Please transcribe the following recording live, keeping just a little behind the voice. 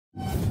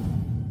Hello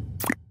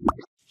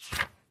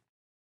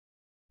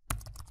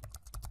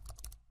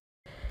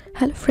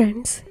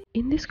friends,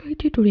 in this quick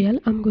tutorial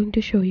I'm going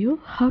to show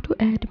you how to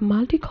add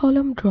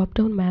multi-column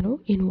drop-down menu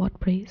in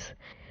WordPress.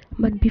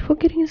 But before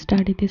getting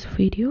started this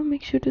video,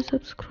 make sure to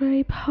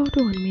subscribe. How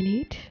to 1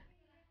 minute.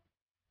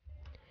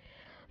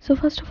 So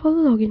first of all,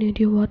 log in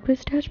into your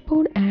WordPress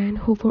dashboard and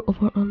hover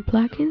over on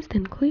plugins,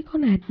 then click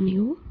on add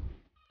new,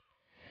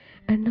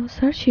 and now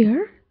search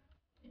here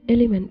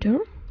Elementor.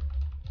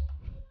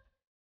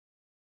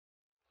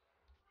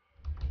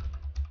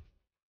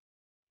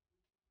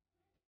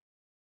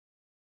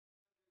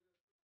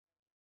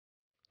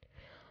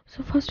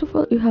 So first of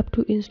all, you have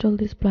to install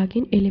this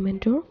plugin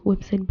Elementor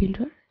website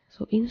builder.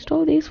 So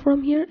install this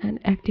from here and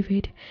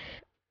activate.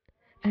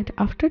 And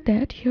after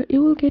that, here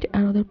you will get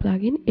another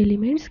plugin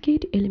Elements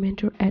Kit,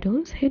 Elementor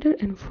add-ons, header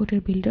and footer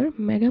builder,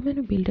 mega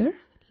menu builder.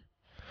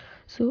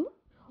 So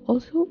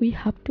also we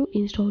have to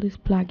install this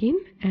plugin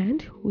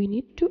and we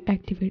need to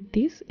activate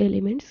this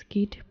Elements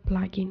Kit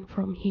plugin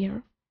from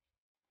here.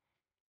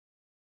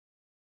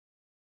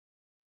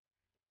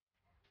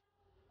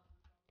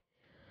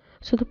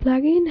 So the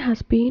plugin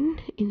has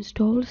been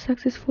installed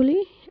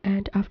successfully,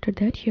 and after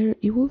that here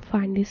you will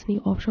find this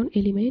new option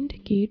Elements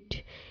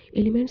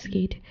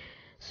Kit.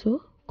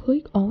 So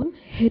click on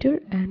header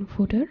and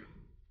footer,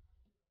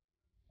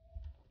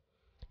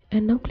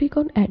 and now click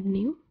on add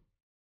new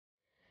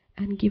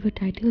and give a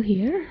title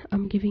here.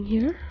 I'm giving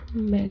here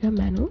mega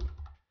menu,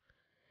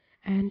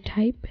 and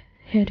type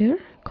header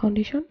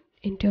condition,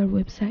 enter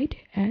website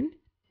and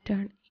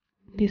turn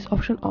this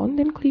option on,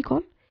 then click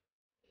on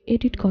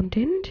edit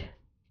content.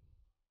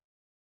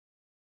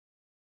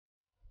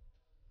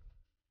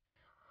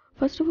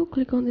 First of all,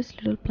 click on this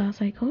little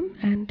plus icon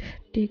and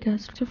take a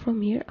structure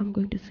from here. I'm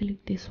going to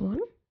select this one,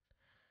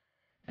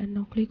 and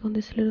now click on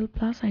this little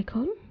plus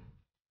icon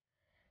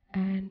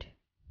and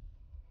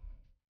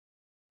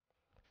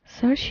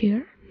search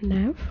here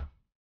nav,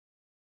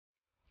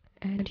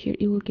 and here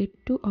you will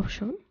get two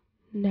options,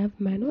 nav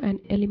menu and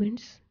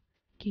Elements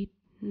Kit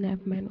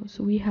nav menu.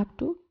 So we have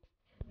to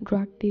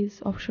drag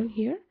this option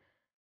here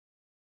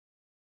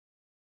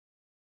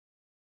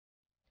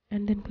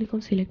and then click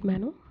on select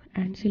menu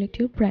and select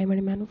your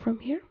primary menu from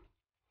here,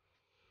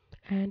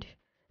 and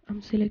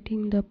I'm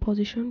selecting the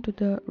position to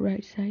the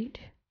right side.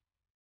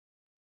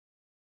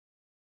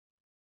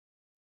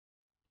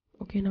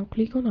 Okay, now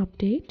click on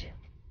update.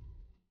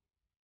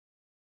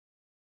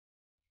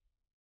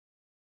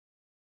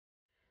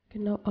 Okay,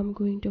 now I'm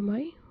going to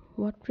my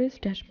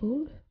WordPress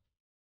dashboard,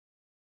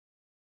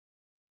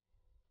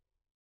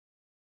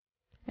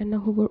 and now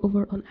hover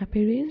over on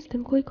appearance,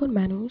 then click on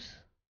menus,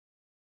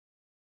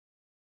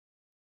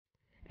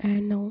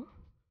 and now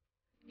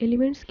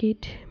Elements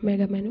Kit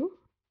mega menu,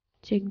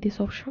 check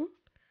this option,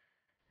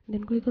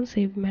 then click on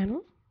save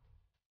menu,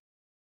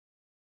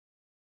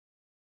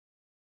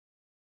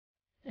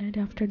 and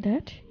after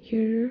that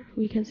here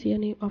we can see a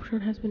new option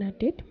has been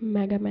added,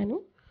 mega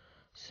menu.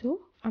 So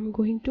I'm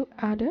going to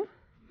add a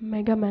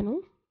mega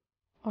menu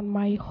on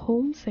my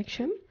home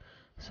section.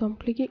 So I'm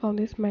clicking on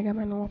this mega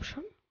menu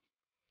option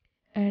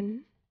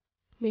and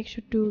make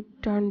sure to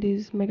turn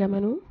this mega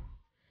menu,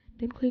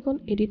 then click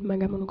on edit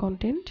mega menu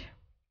content.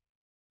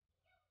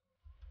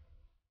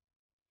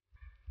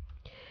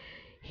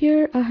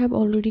 Here I have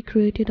already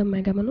created a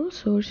mega menu,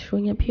 so it's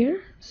showing up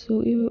here,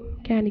 so you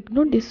can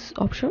ignore this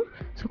option.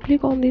 So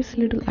click on this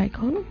little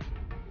icon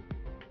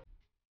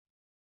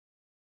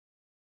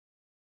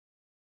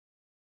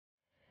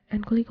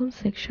and click on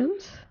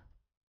sections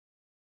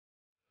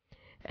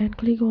and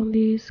click on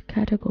this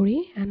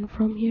category, and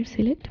from here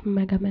select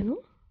mega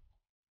menu,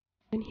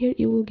 and here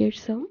you will get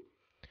some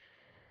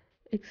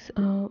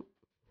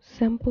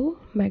sample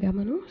mega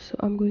menu. So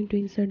I'm going to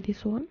insert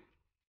this one,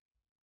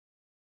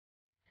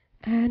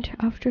 and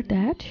after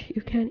that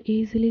you can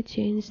easily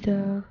change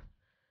the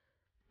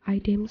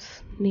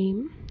items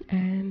name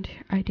and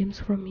items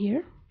from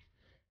here.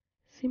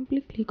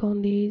 Simply click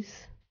on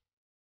this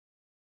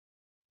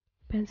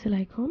pencil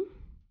icon,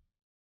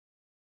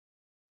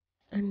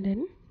 and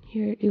then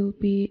here you'll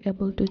be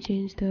able to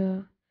change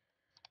the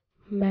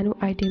menu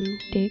item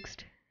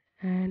text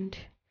and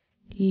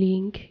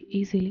link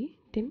easily.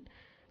 Then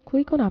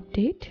click on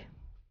update,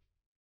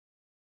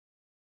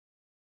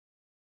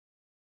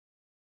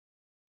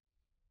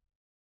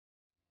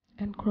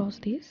 and cross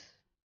this,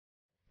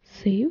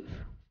 save,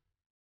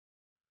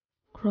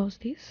 cross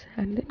this,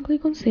 and then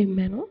click on save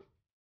menu.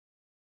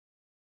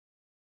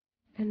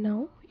 And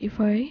now if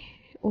I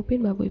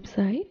open my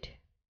website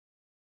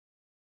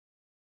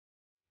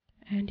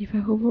and if I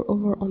hover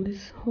over on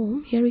this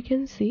home, here we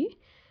can see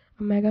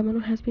a mega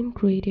menu has been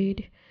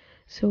created.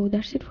 So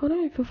that's it for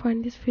now. If you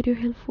find this video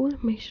helpful,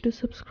 make sure to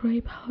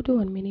subscribe. How to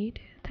 1 minute.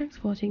 Thanks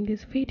for watching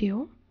this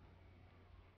video.